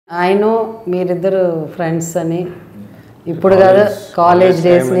I know మీరిద్దరు friends అని ఇప్పుడు కదా కాలేజ్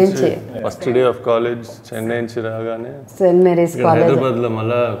డేస్ నుంచి first day of college Chennai నుంచి రాగానే సెయింట్ మేరీస్ కాలేజ్ హైదరాబాద్లో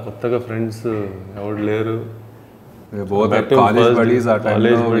మళ్ళీ కొత్తగా ఫ్రెండ్స్ ఎవరు లేరు. both are college buddies at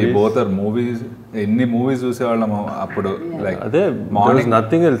time. We both are movies. ఎన్ని మూవీస్ చూసేవాళ్ళము అప్పుడు. లైక్ అదే morning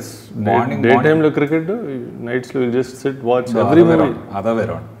nothing else. Morning day time లో క్రికెట్, నైట్స్ లో will just SIT watch every movie. Other way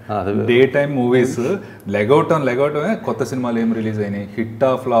around. Day time movies లెగౌటమే కొత్త సినిమాలు ఏం release అయినాయి, hit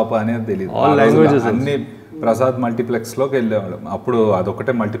ఆ ఫ్లాప్ అనేది తెలియదు. ఆల్ లాంగ్వేజెస్ అన్ని ప్రసాద్ మల్టీప్లెక్స్లోకి వెళ్ళేవాళ్ళం. అప్పుడు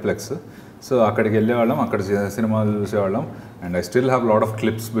అదొకటే మల్టీప్లెక్స్. సో అక్కడికి వెళ్ళేవాళ్ళం, అక్కడ సినిమాలు చూసేవాళ్ళం. And I still have lot of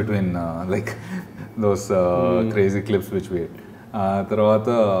clips between like those crazy clips which we. తర్వాత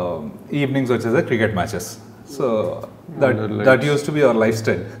ఈవినింగ్స్ వచ్చేది cricket matches. So that use to be our life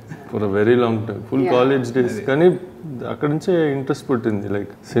style for a very long time, full college days. కానీ అక్కడ నుంచే interest పుట్టింది,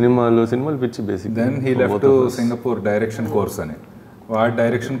 like సినిమాలు పిచ్చి basic. Then he left to Singapore direction course అని. వాడు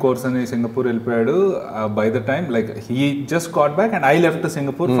డైరెక్షన్ కోర్స్ అని సింగపూర్ వెళ్ళిపోయాడు. By the time like he just got back and I left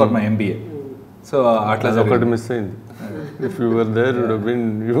Singapore for my MBA. So అట్లా ఒకటి మిస్ అయింది. If you were there would have been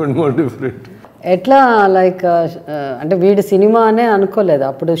even more different. ఎట్లా like అంటే వీడు cinema అనే అనుకోలేదు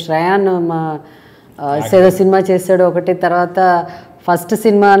అప్పుడు. శ్రేయాన్ మా సినిమా చేశాడు ఒకటి, తర్వాత ఫస్ట్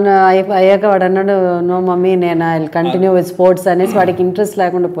సినిమా అయ్యాక వాడు అన్నాడు నో మమ్మీ నేను I will continue with sports అనేసి వాడికి ఇంట్రెస్ట్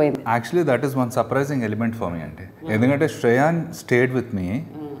లేకుండా పోయింది. Actually that is one surprising element for me. అంటే ఎందుకంటే Shreyan stayed with me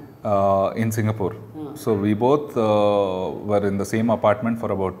in Singapore. So we both were in the same apartment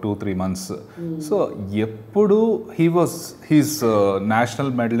for about 2-3 months. So ఎప్పుడు he's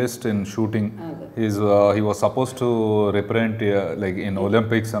national medalist in shooting. He was supposed to represent like in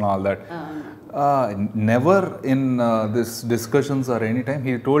Olympics and all that. Never in this discussions or any time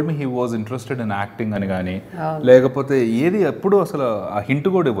he told me he was interested in acting అని కానీ లేకపోతే ఏది ఎప్పుడు అసలు ఆ hint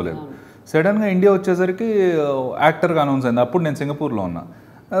కూడా ఇవ్వలేదు. సడన్గా ఇండియా వచ్చేసరికి యాక్టర్గా అనౌన్స్ అయింది. అప్పుడు నేను సింగపూర్లో ఉన్నా.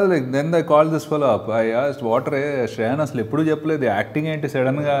 Like then I call this fellow up. I asked what రే శ్రేయాన్ అసలు ఎప్పుడు చెప్పలేదు యాక్టింగ్ ఏంటి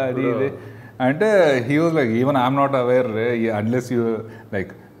సడన్గా అది ఇది అంటే he was like even I'm not aware unless you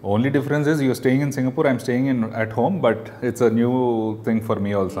like only difference is you're staying in Singapore, I'm staying at home, but it's a new thing for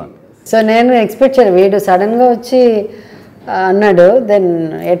me also. So నేను expect చేయను వీడు సడన్గా వచ్చి అన్నాడు. Then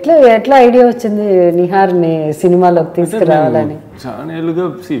ఎట్లా idea వచ్చింది నిహార్ని సినిమాలోకి తీసుకురావాలని? చాలా ఏళ్ళుగా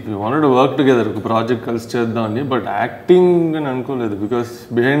వాంటెడ్ టు వర్క్ టుగెదర్, ఒక ప్రాజెక్ట్ కలిసి చేద్దామని. బట్ యాక్టింగ్ అని అనుకోలేదు, బికాస్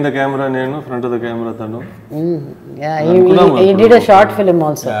బిహైండ్ ద కెమెరా నేను, ఫ్రంట్ ఆఫ్ ద కెమెరా తను. He did a short film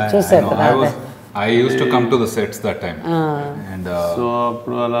also. చూసారు. I used to come to the sets that time. And so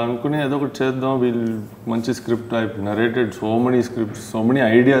అప్పుడు అలా అనుకుని ఏదో ఒకటి చేద్దాం. వీళ్ళు మంచి స్క్రిప్ట్ అయిపోయి narrated so many scripts, so many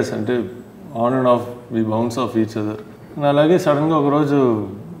ideas. అంటే on and of we bounce of each other. అలాగే సడన్గా ఒకరోజు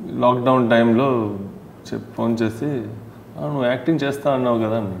లాక్డౌన్ టైంలో ఫోన్ చేసి నువ్వు యాక్టింగ్ చేస్తా అన్నావు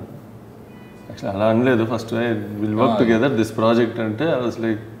కదా అన్నాడు. యాక్చువల్లీ అలా అనలేదు. First will work together this project అంటే ఐ వాస్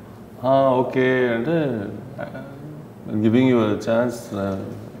లైక్ ఓకే అంటే గివింగ్ యూ ఛాన్స్.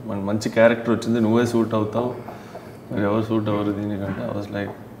 మంచి క్యారెక్టర్ వచ్చింది, నువ్వే సూట్ అవుతావు, మరి ఎవరు సూట్ అవ్వరు దీనికంటే. I was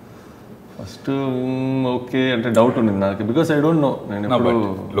like first okay అంటే డౌట్ ఉంది నాకు, బికాస్ ఐ డోంట్ నో. నేను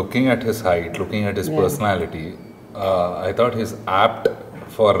looking at his height, looking at his personality, I thought his apt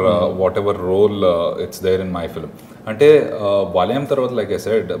for what ever role it's there in my film. అంటే volume తర్వాత like I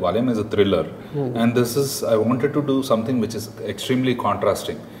said volume is a thriller and this is I wanted to do something which is extremely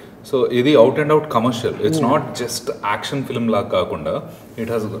contrasting. So ఇది out and out commercial. It's not just action film లాగా కాకుండా it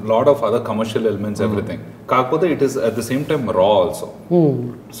has lot of other commercial elements everything. కాకపోతే it is at the same time రా also.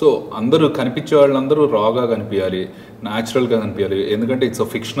 So అందరూ కనిపించే వాళ్ళందరూ రాగా కనిపించాలి, న్యాచురల్గా కనిపించాలి. ఎందుకంటే ఇట్స్ అ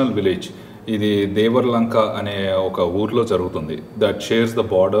ఫిక్షనల్ విలేజ్. ఇది దేవర్లంక అనే ఒక ఊర్లో జరుగుతుంది. That shares the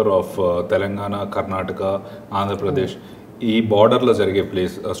border of Telangana, Karnataka, Andhra Pradesh. ఈ బార్డర్లో జరిగే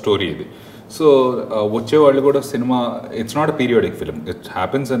స్టోరీ ఇది. సో వచ్చేవాళ్ళు కూడా cinema it's not a periodic film, it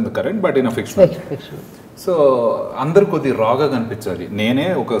happens in the current but in a fiction. So అందరు కొద్ది రాగా కనిపించాలి. నేనే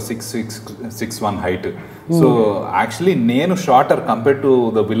ఒక 6'1" హైట్. సో యాక్చువల్లీ నేను shorter compare to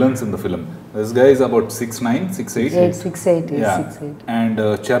the villains in the film. This guy is about 6'9", 6'8". And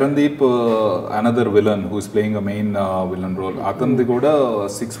Charandeep, another villain who is playing a main villain role, atanది కూడా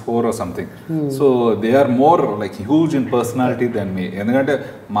 6'4" or something. So they are more like huge in personality than me. ఎందుకంటే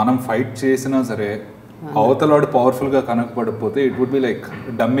మనం fight చేసినా సరే అవతలాడు పవర్ఫుల్గా కనపడకపోతే it would be like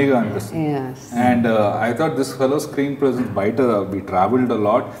డమ్మీగా అనిపిస్తుంది. And I thought this fellow screen presence బయట we travelled a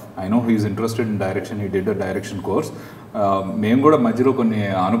lot. I know he is interested in direction, he did a direction course. మేము కూడా మధ్యలో కొన్ని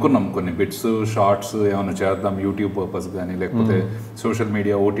అనుకున్నాం, కొన్ని బిట్స్ షార్ట్స్ ఏమైనా చేద్దాం యూట్యూబ్ పర్పస్ కానీ లేకపోతే సోషల్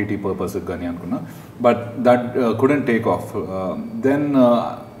మీడియా OTT పర్పస్కి కానీ అనుకున్నాం. But that couldn't take off. Then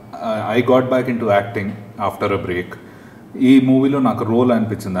I got back in to acting after a break. ఈ మూవీలో నాకు రోల్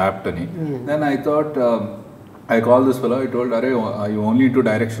అనిపించింది యాప్ట్ అని. Then I thought I called this fellow, I told, are you only into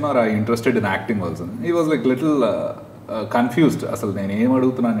direction or are you interested in acting also? He was like little confused. అసలు నేను ఏం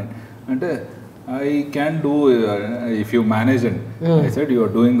అడుగుతున్నాను అంటే I can do if you manage and I said you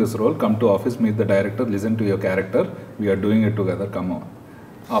are doing this role, come to office, meet the director, listen to your character, we are doing it together, come on.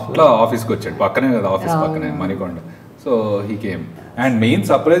 అట్లా ఆఫీస్కి వచ్చాడు, పక్కనే కదా office పక్కనే Manikonda. So he came and main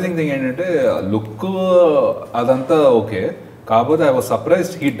surprising thing ఏంటంటే look అదంతా okay, కాకపోతే I was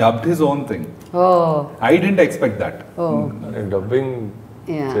surprised he dubbed his own thing. I didn't expect that. Dubbing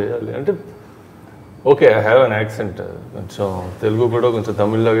చేయాలి అంటే okay, I have an accent, కొంచెం తెలుగు కూడా కొంచెం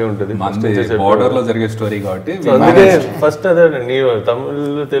తమిళ్ లాగే ఉంటుంది. బార్డర్ లో జరిగే స్టోరీ కాబట్టి అందుకే ఫస్ట్ అదే నీ తమిళ్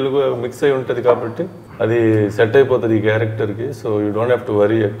తెలుగు మిక్స్ అయి ఉంటుంది కాబట్టి అది సెట్ అయిపోతుంది ఈ క్యారెక్టర్కి. So you don't have to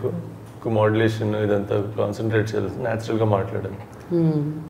worry ఎక్కువ మాడ్యులేషన్ ఇదంతా కాన్సన్ట్రేట్ చేయాలి, న్యాచురల్గా మాట్లాడాలి.